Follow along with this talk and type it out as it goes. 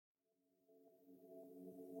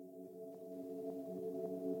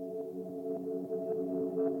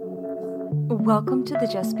Welcome to the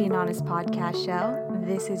Just Being Honest podcast show.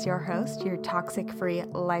 This is your host, your toxic-free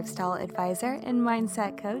lifestyle advisor and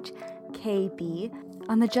mindset coach, KB.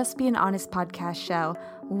 On the Just Being Honest podcast show,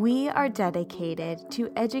 we are dedicated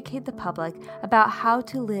to educate the public about how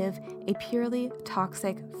to live a purely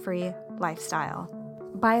toxic-free lifestyle.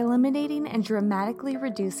 By eliminating and dramatically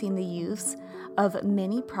reducing the use of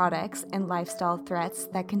many products and lifestyle threats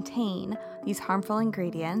that contain these harmful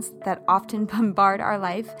ingredients that often bombard our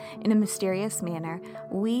life in a mysterious manner,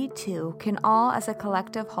 we too can all, as a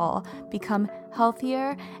collective whole, become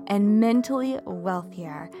healthier and mentally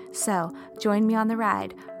wealthier. So join me on the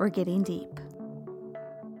ride. We're getting deep.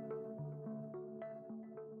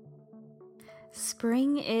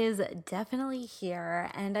 Spring is definitely here,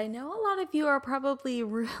 and I know a lot of you are probably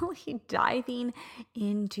really diving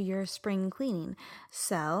into your spring cleaning.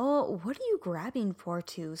 So, what are you grabbing for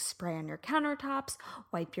to spray on your countertops,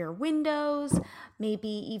 wipe your windows, maybe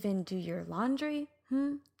even do your laundry?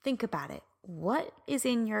 Think about it. What is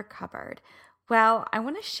in your cupboard? Well, I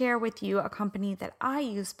want to share with you a company that I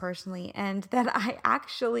use personally and that I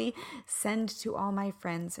actually send to all my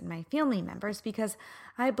friends and my family members because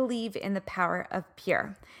I believe in the power of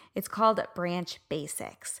pure. It's called Branch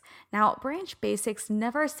Basics. Now, Branch Basics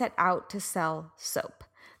never set out to sell soap.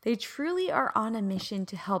 They truly are on a mission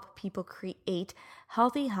to help people create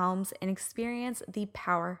healthy homes and experience the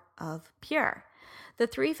power of pure. The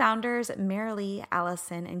three founders, Marilee,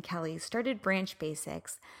 Allison, and Kelly, started Branch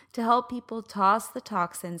Basics to help people toss the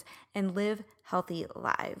toxins and live healthy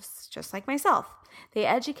lives, just like myself. They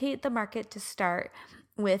educate the market to start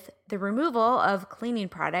with the removal of cleaning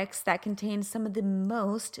products that contain some of the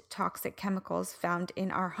most toxic chemicals found in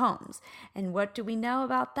our homes. And what do we know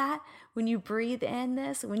about that? When you breathe in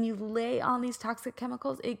this, when you lay on these toxic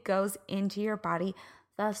chemicals, it goes into your body,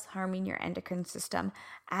 thus harming your endocrine system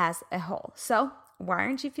as a whole. So, why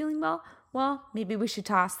aren't you feeling well? Well, maybe we should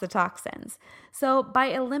toss the toxins. So by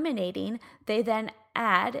eliminating, they then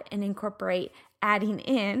add and incorporate adding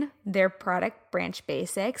in their product Branch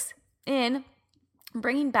Basics in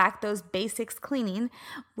bringing back those basics cleaning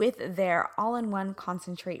with their all-in-one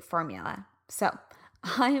concentrate formula. So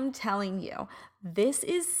I am telling you, this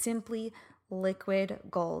is simply liquid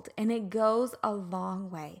gold, and it goes a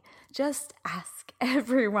long way. Just ask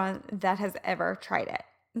everyone that has ever tried it,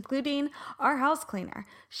 including our house cleaner.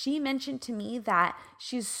 She mentioned to me that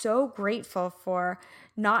she's so grateful for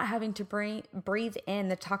not having to breathe in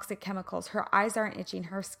the toxic chemicals. Her eyes aren't itching,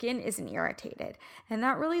 her skin isn't irritated, and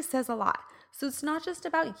that really says a lot. So it's not just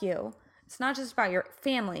about you, it's not just about your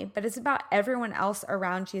family, but it's about everyone else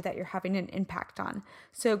around you that you're having an impact on.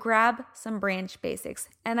 So grab some Branch Basics,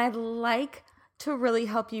 and I'd like to really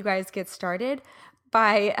help you guys get started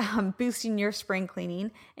by boosting your spring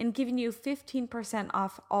cleaning and giving you 15%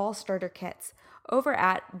 off all starter kits over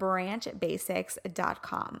at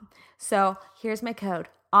branchbasics.com. So here's my code,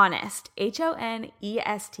 HONEST,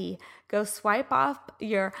 HONEST. Go swipe up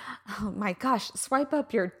your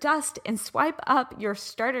dust and swipe up your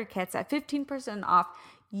starter kits at 15% off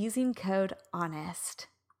using code HONEST.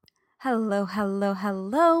 Hello.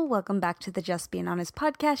 Welcome back to the Just Being Honest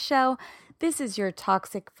podcast show. This is your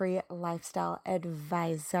toxic-free lifestyle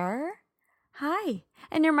advisor. Hi,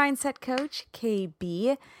 and your mindset coach,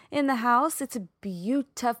 KB, in the house. It's a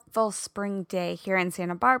beautiful spring day here in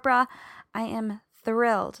Santa Barbara. I am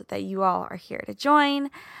thrilled that you all are here to join.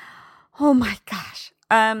 Oh my gosh.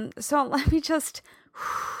 So let me just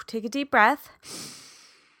take a deep breath.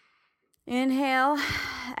 Inhale,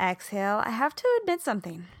 exhale. I have to admit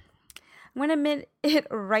something. I'm going to admit it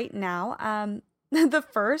right now.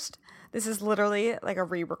 This is literally like a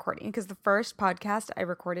re-recording because the first podcast I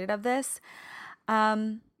recorded of this,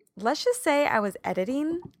 let's just say I was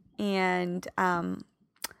editing and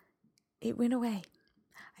it went away.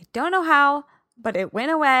 I don't know how, but it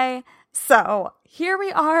went away. So here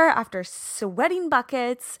we are after sweating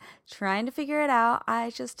buckets, trying to figure it out. I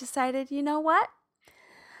just decided, you know what?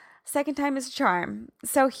 Second time is a charm.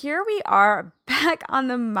 So here we are back on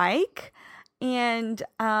the mic and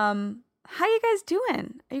how you guys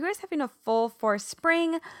doing? Are you guys having a full force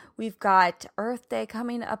spring? We've got Earth Day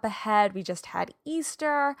coming up ahead. We just had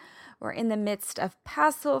Easter. We're in the midst of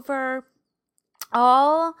Passover.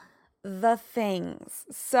 All the things.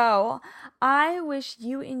 So I wish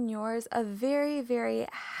you and yours a very, very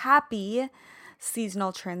happy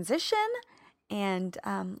seasonal transition. And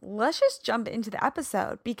let's just jump into the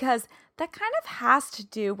episode because that kind of has to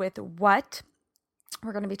do with what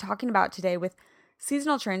we're going to be talking about today with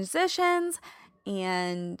seasonal transitions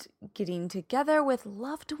and getting together with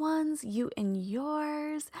loved ones, you and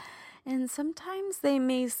yours. And sometimes they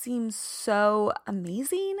may seem so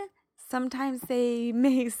amazing, sometimes they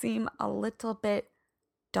may seem a little bit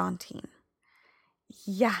daunting.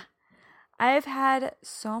 Yeah, I've had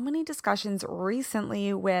so many discussions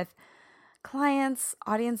recently with clients,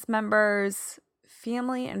 audience members,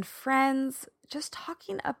 family, and friends, just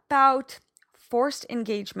talking about forced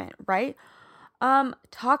engagement, right?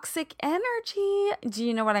 Toxic energy. Do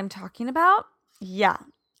you know what I'm talking about? Yeah.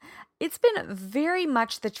 It's been very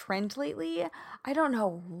much the trend lately. I don't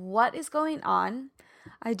know what is going on.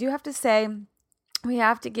 I do have to say, we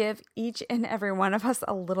have to give each and every one of us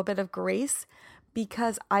a little bit of grace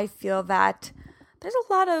because I feel that there's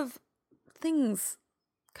a lot of things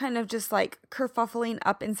kind of just like kerfuffling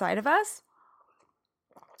up inside of us.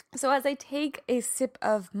 So as I take a sip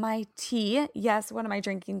of my tea, yes, what am I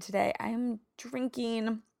drinking today? I am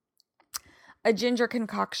drinking a ginger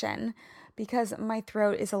concoction because my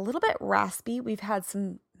throat is a little bit raspy. We've had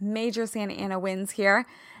some major Santa Ana winds here,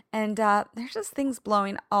 and there's just things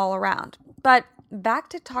blowing all around. But back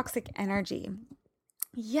to toxic energy.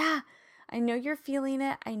 Yeah, I know you're feeling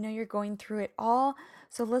it. I know you're going through it all.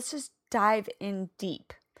 So let's just dive in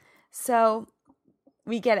deep. So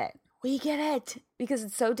we get it. We get it because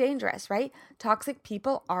it's so dangerous, right? Toxic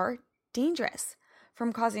people are dangerous.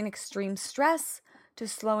 From causing extreme stress to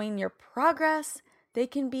slowing your progress, they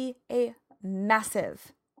can be a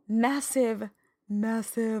massive, massive,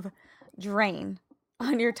 massive drain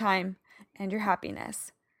on your time and your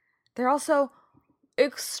happiness. They're also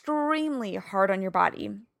extremely hard on your body.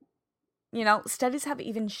 You know, studies have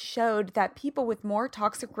even showed that people with more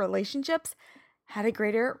toxic relationships had a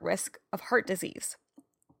greater risk of heart disease.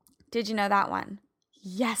 Did you know that one?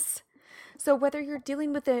 Yes. So whether you're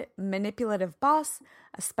dealing with a manipulative boss,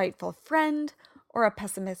 a spiteful friend, or a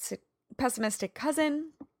pessimistic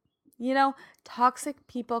cousin, you know, toxic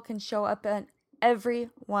people can show up in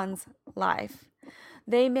everyone's life.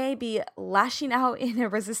 They may be lashing out in a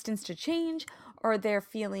resistance to change, or they're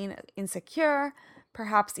feeling insecure,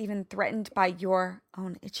 perhaps even threatened by your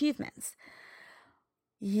own achievements.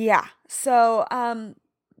 Yeah, so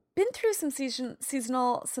been through some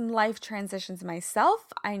some life transitions myself.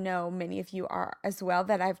 I know many of you are as well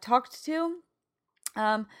that I've talked to.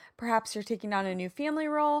 Perhaps you're taking on a new family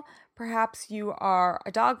role. Perhaps you are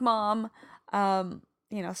a dog mom.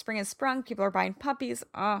 Spring has sprung. People are buying puppies.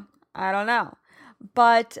 I don't know.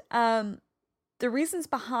 But the reasons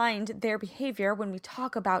behind their behavior when we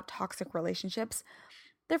talk about toxic relationships,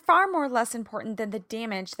 they're far more less important than the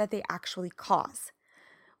damage that they actually cause,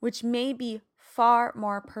 which may be far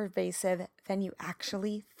more pervasive than you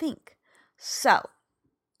actually think. So,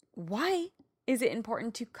 why is it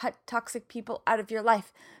important to cut toxic people out of your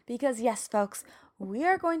life? Because yes, folks, we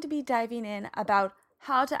are going to be diving in about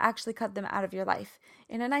how to actually cut them out of your life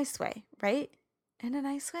in a nice way, right? In a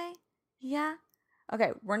nice way? Yeah.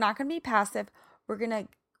 Okay, we're not going to be passive. We're going to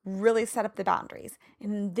really set up the boundaries.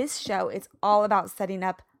 And in this show, it's all about setting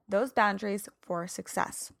up those boundaries for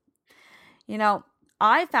success. You know,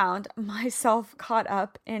 I found myself caught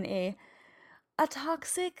up in a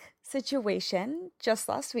toxic situation just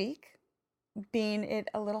last week, being it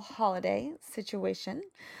a little holiday situation,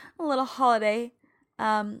 a little holiday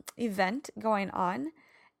event going on.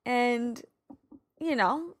 And, you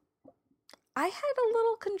know, I had a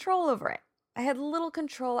little control over it. I had little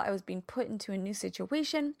control. I was being put into a new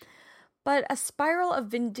situation, but a spiral of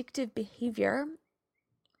vindictive behavior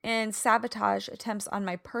and sabotage attempts on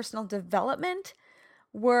my personal development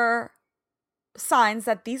were signs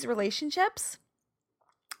that these relationships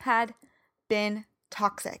had been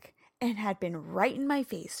toxic and had been right in my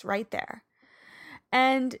face, right there.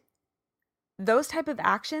 And those type of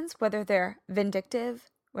actions, whether they're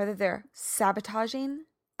vindictive, whether they're sabotaging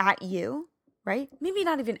at you, right? Maybe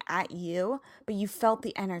not even at you, but you felt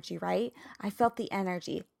the energy, right? I felt the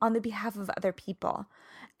energy on the behalf of other people.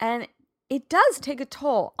 And it does take a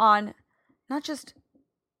toll on not just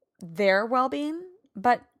their well-being,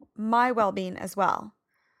 but my well-being as well.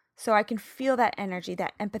 So I can feel that energy,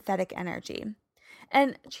 that empathetic energy.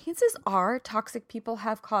 And chances are toxic people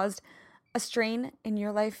have caused a strain in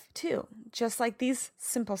your life too, just like these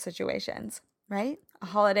simple situations, right? A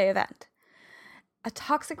holiday event. A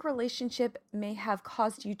toxic relationship may have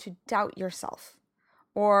caused you to doubt yourself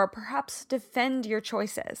or perhaps defend your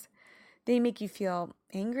choices. They make you feel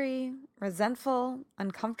angry, resentful,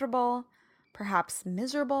 uncomfortable, perhaps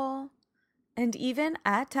miserable, and even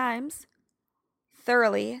at times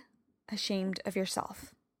thoroughly ashamed of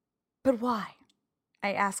yourself. But why?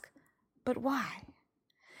 I ask, but why?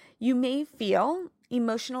 You may feel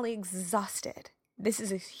emotionally exhausted. This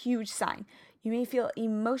is a huge sign. You may feel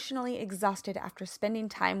emotionally exhausted after spending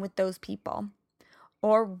time with those people.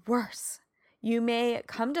 Or worse, you may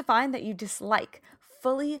come to find that you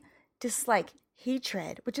fully dislike,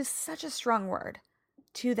 hatred, which is such a strong word,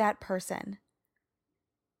 to that person.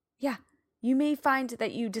 Yeah, you may find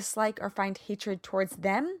that you dislike or find hatred towards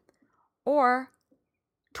them or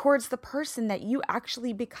towards the person that you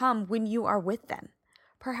actually become when you are with them.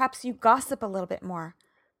 Perhaps you gossip a little bit more.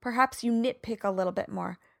 Perhaps you nitpick a little bit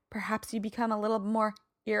more. Perhaps you become a little more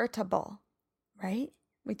irritable, right?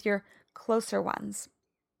 With your closer ones.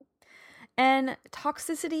 And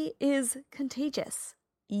toxicity is contagious.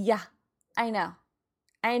 Yeah, I know.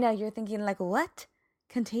 I know you're thinking like, what?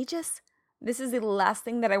 Contagious? This is the last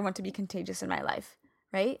thing that I want to be contagious in my life,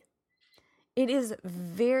 right? It is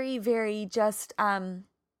very, very just, I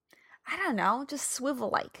don't know, just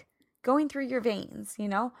swivel-like, going through your veins,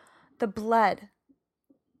 the blood.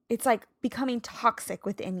 It's like becoming toxic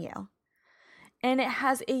within you. And it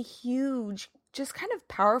has a huge, just kind of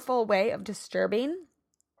powerful way of disturbing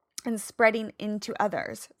and spreading into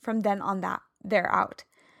others from then on there out.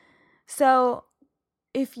 So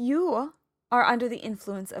if you are under the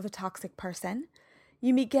influence of a toxic person,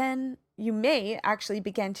 you may actually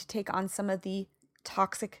begin to take on some of the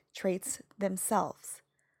toxic traits themselves.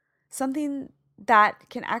 Something that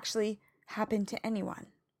can actually happen to anyone,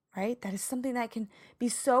 right? That is something that can be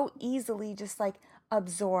so easily just like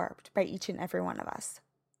absorbed by each and every one of us.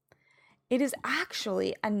 It is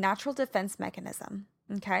actually a natural defense mechanism,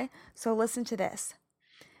 okay? So listen to this.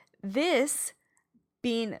 This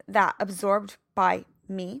being that absorbed by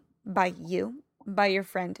me, by you, by your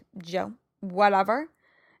friend Joe, whatever,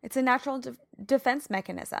 it's a natural defense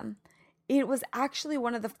mechanism. It was actually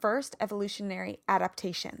one of the first evolutionary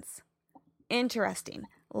adaptations. Interesting.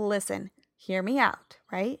 Listen, hear me out,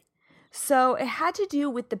 right? So it had to do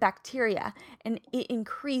with the bacteria, and it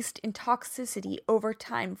increased in toxicity over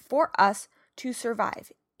time for us to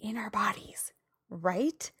survive in our bodies,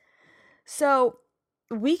 right? So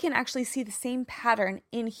we can actually see the same pattern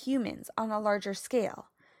in humans on a larger scale,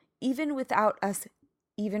 even without us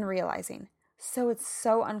even realizing. So it's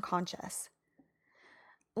so unconscious.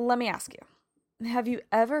 Let me ask you, have you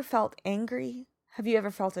ever felt angry? Have you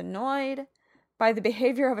ever felt annoyed by the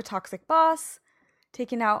behavior of a toxic boss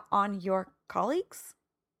taken out on your colleagues?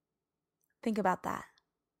 Think about that.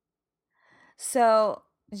 So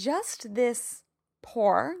just this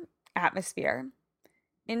poor atmosphere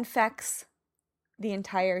infects the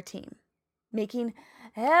entire team, making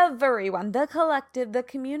everyone, the collective, the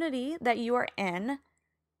community that you are in,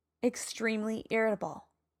 extremely irritable,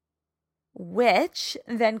 which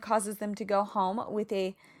then causes them to go home with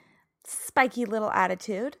a spiky little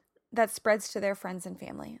attitude that spreads to their friends and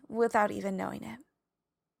family without even knowing it.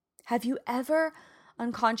 Have you ever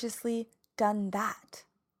unconsciously done that?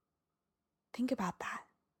 Think about that.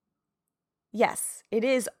 Yes, it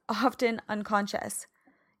is often unconscious,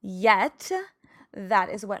 yet that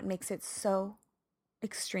is what makes it so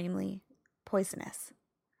extremely poisonous.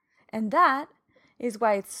 And that is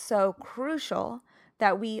why it's so crucial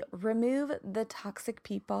that we remove the toxic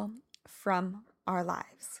people from our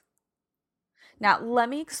lives. Now, let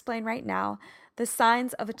me explain right now the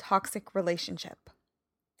signs of a toxic relationship.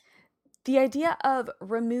 The idea of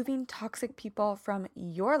removing toxic people from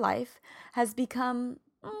your life has become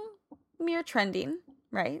mere trending,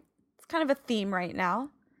 right? It's kind of a theme right now.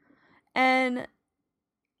 And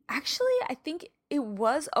actually, I think it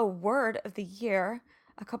was a word of the year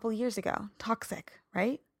a couple years ago. Toxic,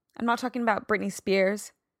 right? I'm not talking about Britney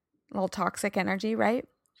Spears, a little toxic energy, right?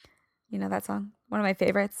 You know that song? One of my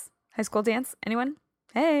favorites. High School Dance? Anyone?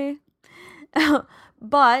 Hey.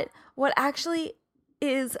 But what actually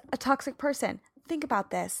is a toxic person? Think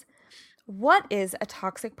about this. What is a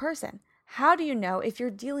toxic person? How do you know if you're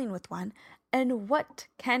dealing with one? And what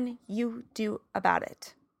can you do about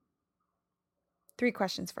it? 3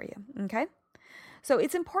 questions for you, okay? So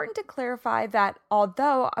it's important to clarify that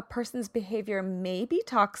although a person's behavior may be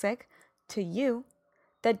toxic to you,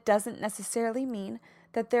 that doesn't necessarily mean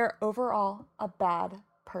that they're overall a bad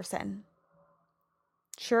person.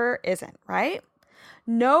 Sure isn't, right?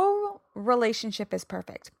 No relationship is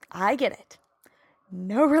perfect. I get it.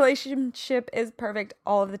 No relationship is perfect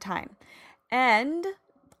all of the time. And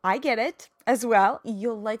I get it as well.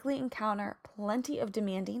 You'll likely encounter plenty of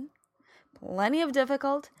demanding, plenty of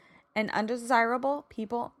difficult, and undesirable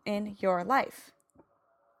people in your life.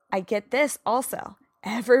 I get this also.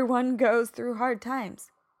 Everyone goes through hard times.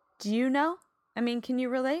 Do you know? I mean, can you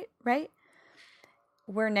relate, right?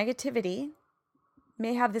 Where negativity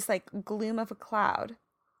may have this like gloom of a cloud.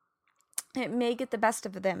 It may get the best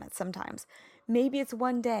of them at sometimes. Maybe it's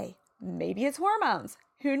one day. Maybe it's hormones.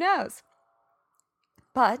 Who knows?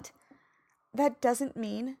 But that doesn't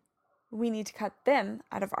mean we need to cut them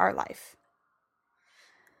out of our life.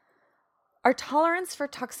 Our tolerance for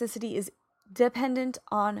toxicity is dependent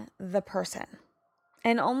on the person.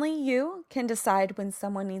 And only you can decide when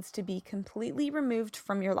someone needs to be completely removed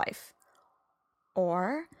from your life,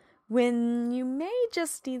 or when you may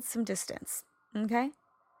just need some distance, okay?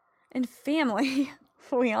 And family,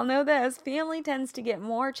 we all know this, family tends to get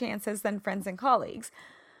more chances than friends and colleagues,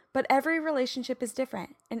 but every relationship is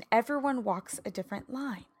different and everyone walks a different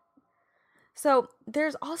line. So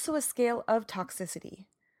there's also a scale of toxicity.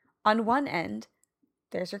 On one end,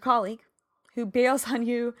 there's your colleague who bails on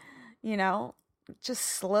you, just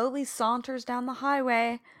slowly saunters down the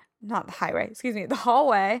hallway,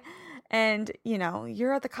 and,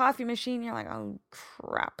 you're at the coffee machine, you're like, oh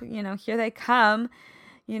crap, here they come,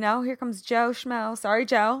 here comes Joe Schmo. Sorry,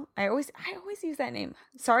 Joe. I always use that name.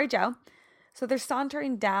 Sorry, Joe. So they're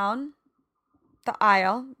sauntering down the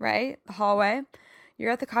aisle, right? The hallway.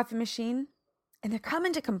 You're at the coffee machine, and they're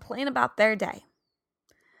coming to complain about their day.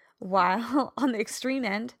 While on the extreme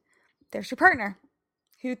end, there's your partner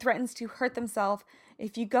who threatens to hurt themselves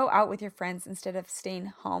if you go out with your friends instead of staying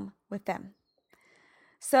home with them.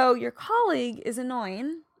 So your colleague is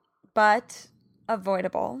annoying, but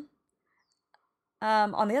avoidable.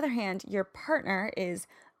 On the other hand, your partner is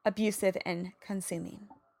abusive and consuming.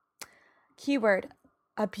 Keyword,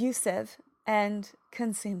 abusive and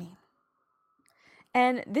consuming.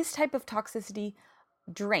 And this type of toxicity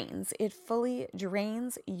drains. It fully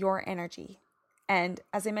drains your energy. And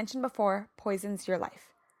as I mentioned before, poisons your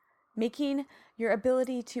life, making your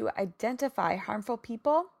ability to identify harmful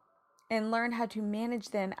people and learn how to manage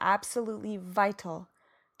them absolutely vital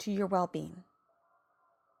to your well-being.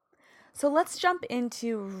 So let's jump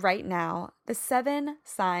into right now the 7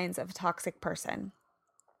 signs of a toxic person.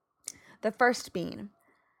 The first being,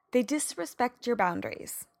 they disrespect your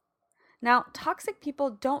boundaries. Now, toxic people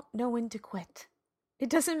don't know when to quit. It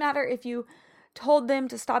doesn't matter if you told them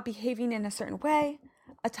to stop behaving in a certain way,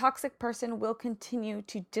 a toxic person will continue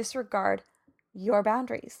to disregard your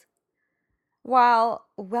boundaries. While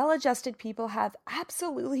well-adjusted people have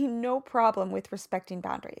absolutely no problem with respecting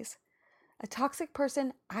boundaries, a toxic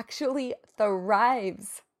person actually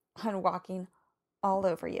thrives on walking all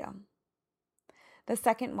over you. The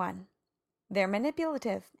second one, they're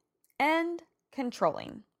manipulative and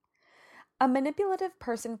controlling. A manipulative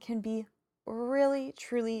person can be really,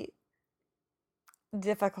 truly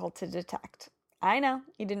difficult to detect. I know,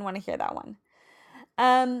 you didn't want to hear that one.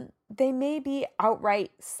 They may be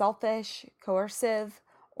outright selfish, coercive,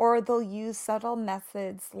 or they'll use subtle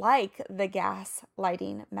methods like the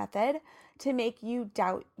gaslighting method to make you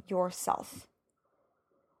doubt yourself.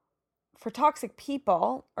 For toxic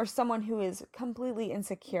people or someone who is completely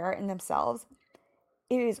insecure in themselves,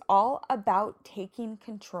 it is all about taking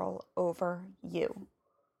control over you.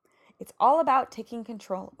 It's all about taking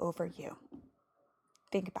control over you.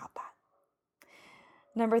 Think about that.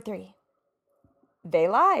 Number 3, they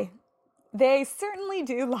lie. They certainly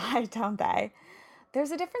do lie, don't they?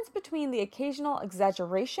 There's a difference between the occasional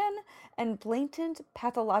exaggeration and blatant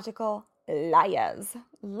pathological liars.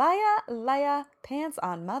 Liar, pants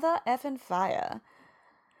on mother effing fire.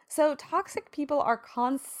 So toxic people are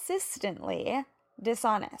consistently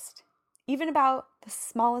dishonest, even about the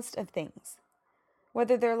smallest of things.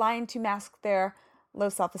 Whether they're lying to mask their low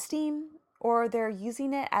self-esteem or they're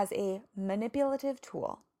using it as a manipulative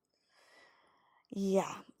tool.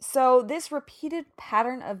 Yeah, so this repeated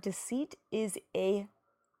pattern of deceit is a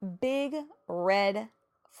big red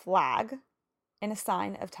flag and a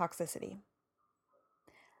sign of toxicity.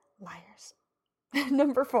 Liars.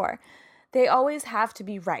 Number 4, they always have to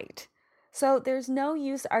be right. So there's no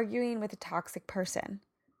use arguing with a toxic person.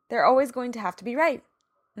 They're always going to have to be right,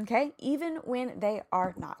 okay? Even when they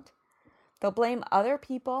are not. They'll blame other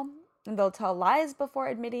people, and they'll tell lies before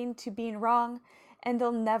admitting to being wrong, and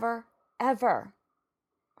they'll never, ever,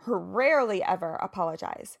 rarely ever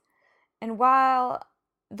apologize. And while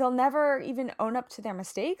they'll never even own up to their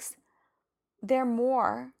mistakes, they're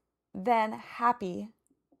more than happy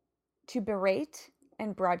to berate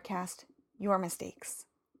and broadcast your mistakes.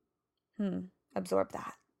 Absorb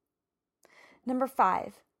that. Number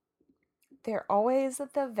 5, they're always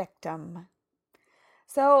the victim.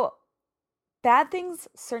 So bad things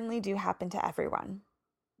certainly do happen to everyone.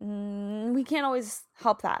 We can't always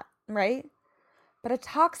help that, right? But a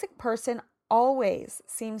toxic person always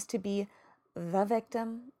seems to be the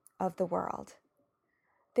victim of the world.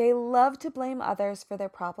 They love to blame others for their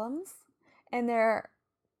problems, and they're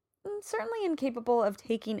certainly incapable of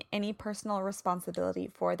taking any personal responsibility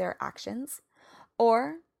for their actions,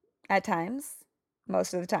 or, at times,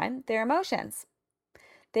 most of the time, their emotions.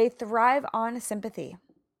 They thrive on sympathy.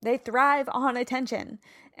 They thrive on attention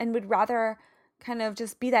and would rather kind of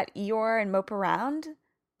just be that Eeyore and mope around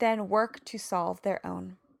than work to solve their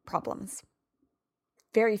own problems.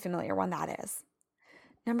 Very familiar one that is.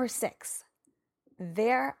 Number 6,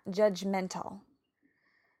 they're judgmental.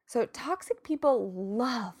 So toxic people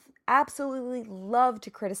absolutely love to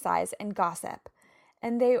criticize and gossip,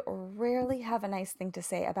 and they rarely have a nice thing to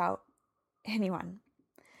say about anyone.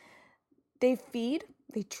 They feed,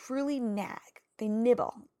 they truly nag, they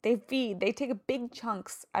nibble, they feed, they take big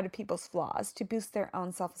chunks out of people's flaws to boost their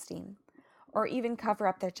own self-esteem or even cover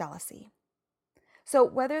up their jealousy. So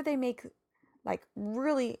whether they make like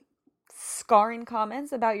really scarring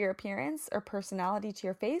comments about your appearance or personality to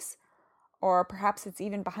your face, or perhaps it's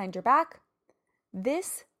even behind your back,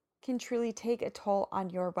 this can truly take a toll on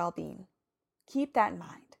your well-being. Keep that in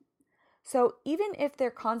mind. So even if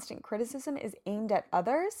their constant criticism is aimed at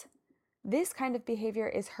others, this kind of behavior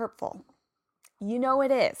is hurtful. You know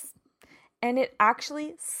it is. And it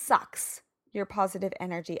actually sucks your positive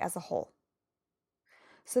energy as a whole.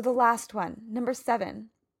 So the last one, number 7,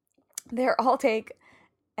 they're all take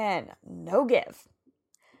and no give.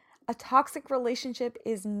 A toxic relationship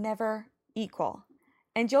is never equal,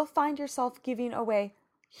 and you'll find yourself giving away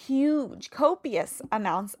huge, copious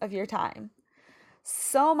amounts of your time,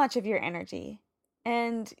 so much of your energy,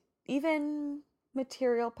 and even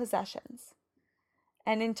material possessions.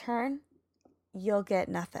 And in turn, you'll get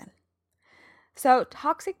nothing. So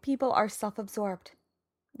toxic people are self-absorbed.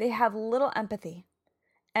 They have little empathy.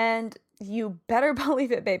 And you better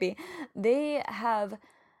believe it, baby. They have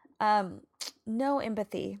no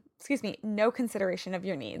consideration of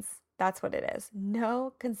your needs. That's what it is.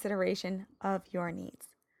 No consideration of your needs.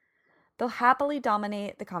 They'll happily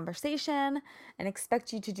dominate the conversation and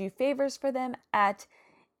expect you to do favors for them at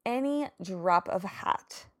any drop of a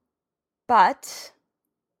hat. But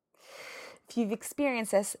if you've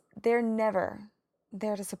experienced this, they're never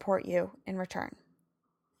there to support you in return.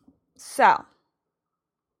 So,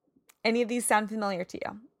 any of these sound familiar to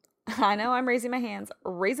you? I know I'm raising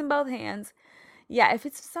both hands. Yeah, if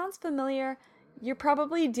it sounds familiar, you're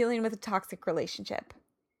probably dealing with a toxic relationship.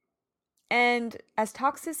 And as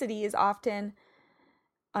toxicity is often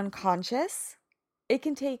unconscious, it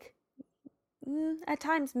can take, at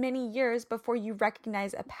times, many years before you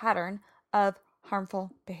recognize a pattern of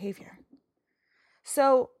harmful behavior.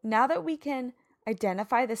 So now that we can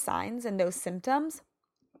identify the signs and those symptoms,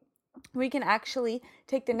 we can actually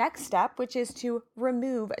take the next step, which is to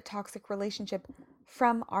remove a toxic relationship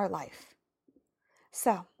from our life.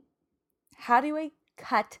 So, how do we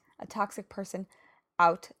cut a toxic person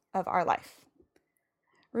out of our life?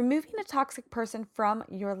 Removing a toxic person from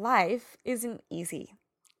your life isn't easy.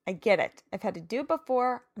 I get it. I've had to do it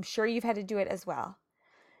before. I'm sure you've had to do it as well.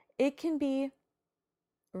 It can be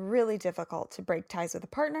really difficult to break ties with a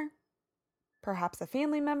partner, perhaps a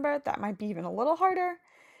family member. That might be even a little harder.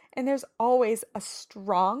 And there's always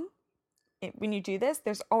when you do this,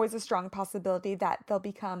 there's always a strong possibility that they'll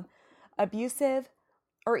become abusive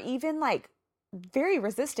or even very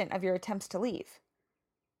resistant of your attempts to leave.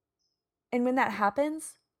 And when that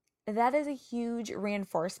happens, that is a huge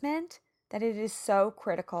reinforcement that it is so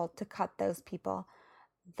critical to cut those people,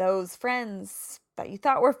 those friends that you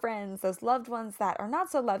thought were friends, those loved ones that are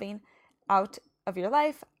not so loving, out of your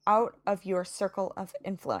life, out of your circle of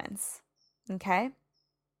influence. Okay?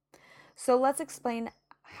 So let's explain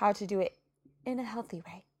how to do it in a healthy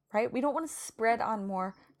way, right? We don't want to spread on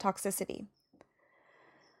more toxicity.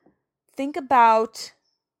 Think about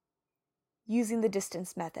using the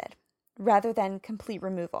distance method rather than complete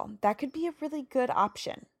removal. That could be a really good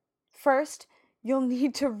option. First, you'll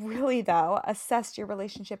need to really, though, assess your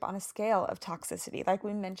relationship on a scale of toxicity, like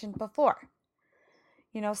we mentioned before.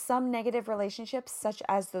 Some negative relationships, such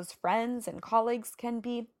as those friends and colleagues, can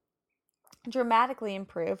be dramatically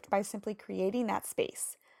improved by simply creating that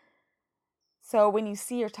space. So when you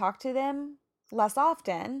see or talk to them less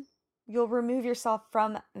often, you'll remove yourself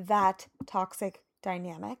from that toxic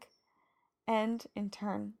dynamic. And in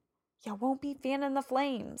turn, you won't be fanning the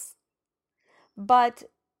flames. But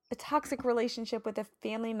a toxic relationship with a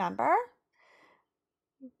family member,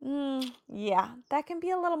 that can be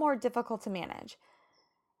a little more difficult to manage.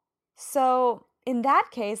 So in that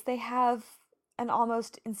case, they have an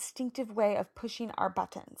almost instinctive way of pushing our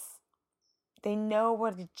buttons. They know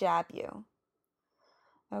where to jab you.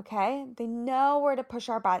 Okay? They know where to push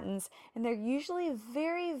our buttons, and they're usually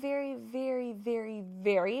very, very, very, very,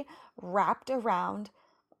 very wrapped around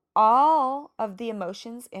all of the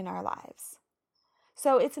emotions in our lives.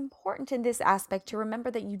 So it's important in this aspect to remember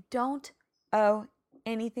that you don't owe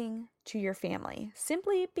anything to your family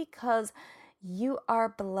simply because you are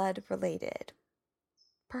blood related.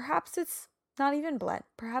 Perhaps it's not even blood.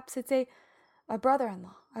 Perhaps it's a a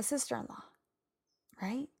brother-in-law, a sister-in-law,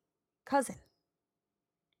 right? Cousin.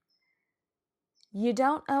 You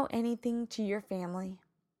don't owe anything to your family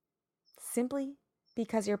simply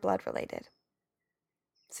because you're blood related.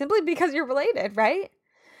 Simply because you're related, right?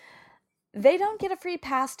 They don't get a free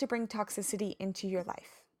pass to bring toxicity into your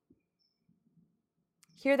life.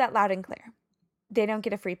 Hear that loud and clear. They don't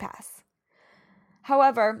get a free pass.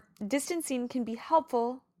 However, distancing can be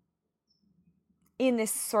helpful in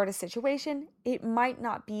this sort of situation. It might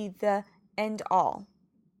not be the end all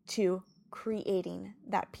to creating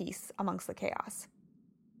that peace amongst the chaos.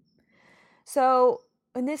 So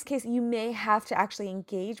in this case, you may have to actually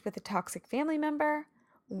engage with a toxic family member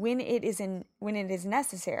when it is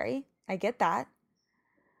necessary. I get that.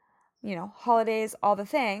 Holidays, all the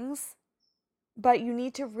things. But you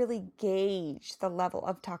need to really gauge the level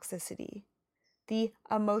of toxicity, the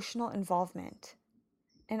emotional involvement.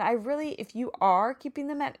 And if you are keeping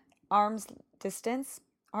them at arm's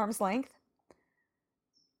length,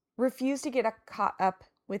 refuse to get caught up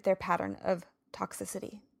with their pattern of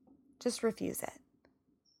toxicity. Just refuse it.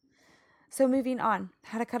 So moving on,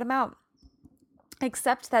 how to cut them out.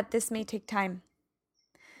 Accept that this may take time.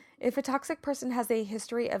 If a toxic person has a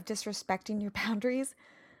history of disrespecting your boundaries,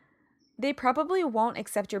 they probably won't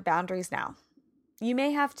accept your boundaries now. You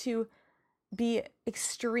may have to be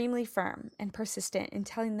extremely firm and persistent in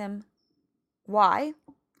telling them why,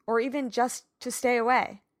 or even just to stay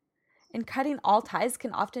away. And cutting all ties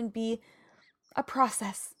can often be a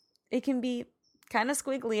process. It can be kind of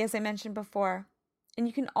squiggly, as I mentioned before. And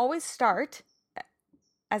you can always start,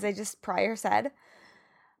 as I just prior said,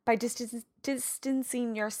 by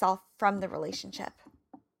distancing yourself from the relationship.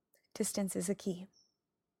 Distance is a key.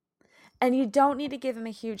 And you don't need to give them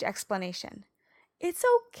a huge explanation. It's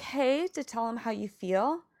okay to tell them how you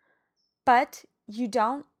feel, but you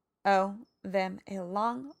don't owe them a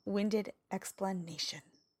long-winded explanation.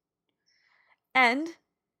 And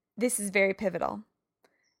this is very pivotal.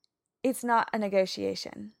 It's not a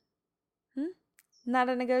negotiation. Not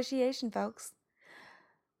a negotiation, folks.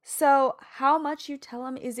 So how much you tell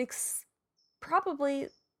them is probably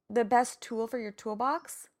the best tool for your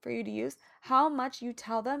toolbox for you to use. How much you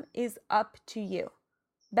tell them is up to you.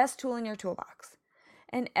 Best tool in your toolbox.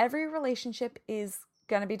 And every relationship is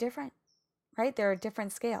going to be different, right? There are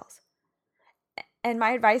different scales. And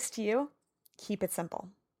my advice to you, keep it simple.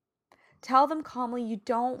 Tell them calmly you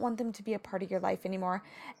don't want them to be a part of your life anymore,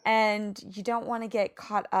 and you don't want to get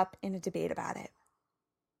caught up in a debate about it.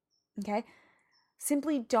 Okay?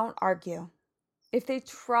 Simply don't argue. If they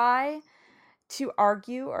try to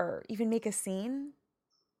argue or even make a scene,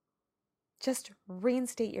 just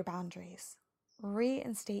reinstate your boundaries.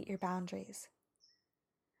 Reinstate your boundaries.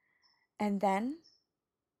 And then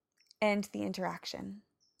end the interaction.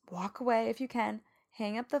 Walk away if you can.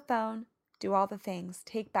 Hang up the phone. Do all the things.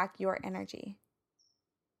 Take back your energy.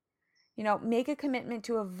 Make a commitment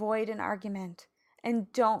to avoid an argument. And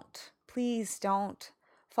please don't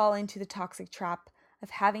fall into the toxic trap of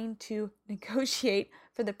having to negotiate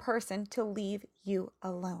for the person to leave you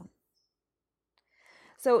alone.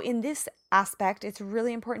 So in this aspect, it's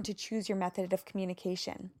really important to choose your method of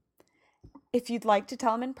communication. If you'd like to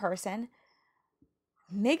tell them in person,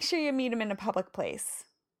 make sure you meet them in a public place.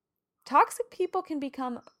 Toxic people can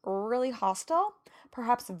become really hostile,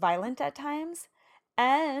 perhaps violent at times,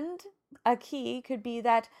 and a key could be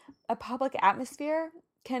that a public atmosphere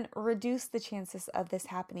can reduce the chances of this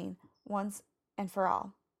happening once and for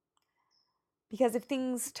all. Because if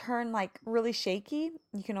things turn really shaky,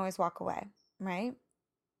 you can always walk away, right?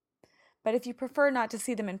 But if you prefer not to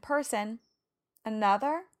see them in person,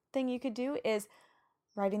 another thing you could do is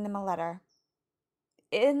writing them a letter.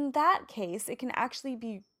 In that case, it can actually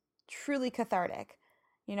be truly cathartic.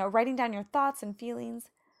 Writing down your thoughts and feelings,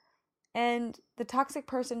 and the toxic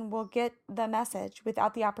person will get the message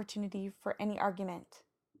without the opportunity for any argument.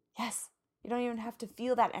 Yes, you don't even have to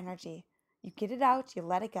feel that energy. You get it out, you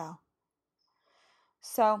let it go.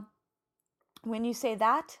 So when you say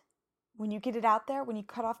that, when you get it out there, when you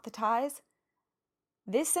cut off the ties,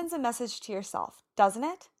 this sends a message to yourself, doesn't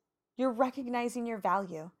it? You're recognizing your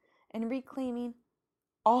value and reclaiming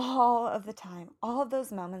all of the time, all of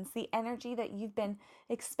those moments, the energy that you've been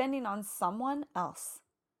expending on someone else.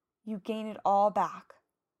 You gain it all back.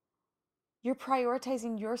 You're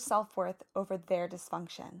prioritizing your self-worth over their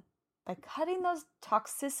dysfunction. By cutting those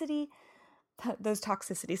toxic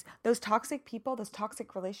people, those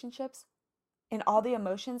toxic relationships, and all the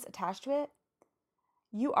emotions attached to it,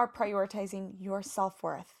 you are prioritizing your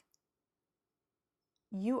self-worth.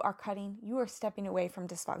 You are stepping away from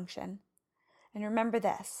dysfunction. And remember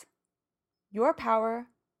this, your power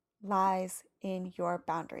lies in your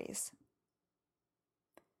boundaries.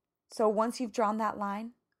 So once you've drawn that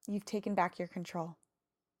line, you've taken back your control.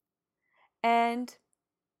 And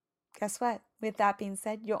guess what? With that being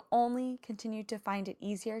said, you'll only continue to find it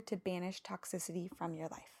easier to banish toxicity from your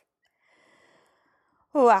life.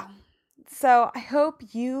 Wow. So I hope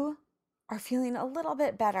you are feeling a little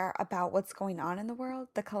bit better about what's going on in the world,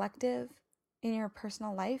 the collective, in your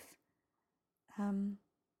personal life.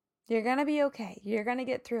 You're going to be okay. You're going to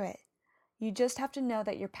get through it. You just have to know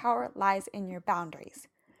that your power lies in your boundaries.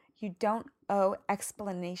 You don't owe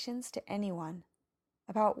explanations to anyone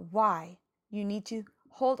about why you need to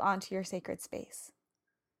hold on to your sacred space.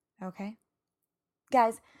 Okay?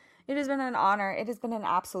 Guys, it has been an honor. It has been an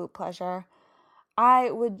absolute pleasure.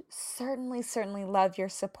 I would certainly love your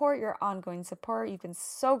support, your ongoing support. You've been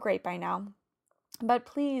so great by now. But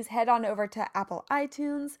please head on over to Apple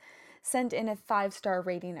iTunes, send in a 5-star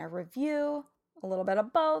rating or review, a little bit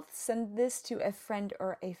of both. Send this to a friend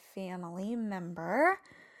or a family member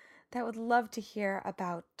that would love to hear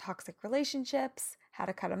about toxic relationships, how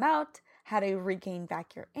to cut them out, how to regain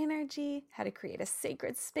back your energy, how to create a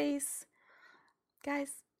sacred space.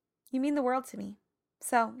 Guys, you mean the world to me.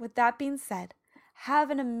 So with that being said,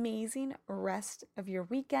 have an amazing rest of your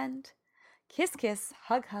weekend. Kiss, kiss,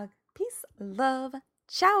 hug, hug, peace, love,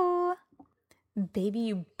 ciao. Baby,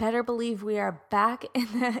 you better believe we are back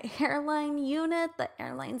in the airline unit, the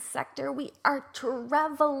airline sector. We are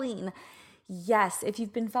traveling. Yes, if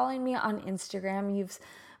you've been following me on Instagram, you've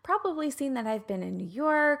probably seen that I've been in New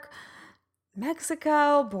York,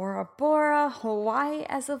 Mexico, Bora Bora, Hawaii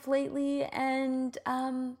as of lately, and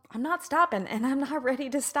I'm not stopping, and I'm not ready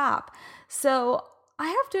to stop. So I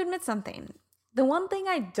have to admit something. The one thing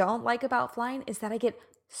I don't like about flying is that I get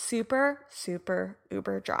super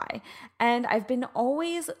uber dry. And I've been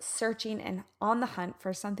always searching and on the hunt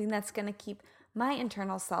for something that's going to keep my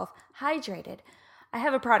internal self hydrated. I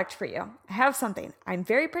have a product for you. I have something. I'm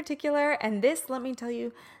very particular, and this, let me tell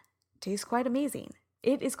you, tastes quite amazing.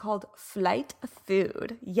 It is called Flight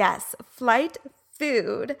Food. Yes, Flight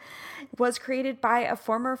Food was created by a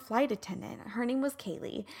former flight attendant. Her name was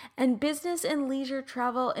Kaylee, and business and leisure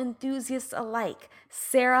travel enthusiasts alike,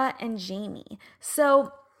 Sarah and Jamie.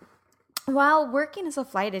 So while working as a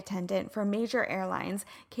flight attendant for major airlines,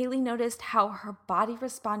 Kaylee noticed how her body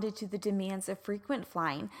responded to the demands of frequent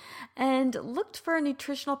flying and looked for a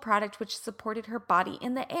nutritional product which supported her body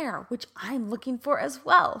in the air, which I'm looking for as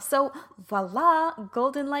well. So voila,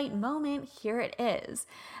 golden light moment, here it is.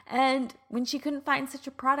 And when she couldn't find such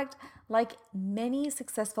a product, like many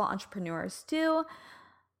successful entrepreneurs do,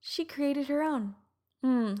 she created her own.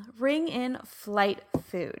 Ring in Flight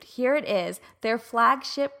Food. Here it is. Their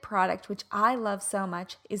flagship product, which I love so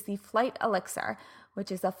much, is the Flight Elixir,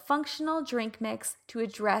 which is a functional drink mix to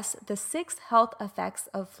address the 6 health effects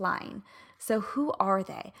of flying. So who are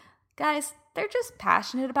they? Guys, they're just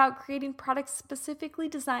passionate about creating products specifically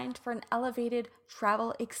designed for an elevated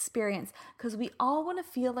travel experience because we all want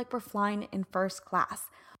to feel like we're flying in first class.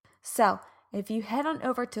 So if you head on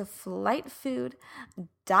over to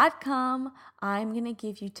flightfood.com, I'm going to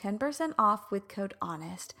give you 10% off with code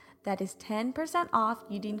HONEST. That is 10% off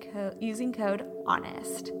using code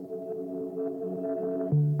HONEST.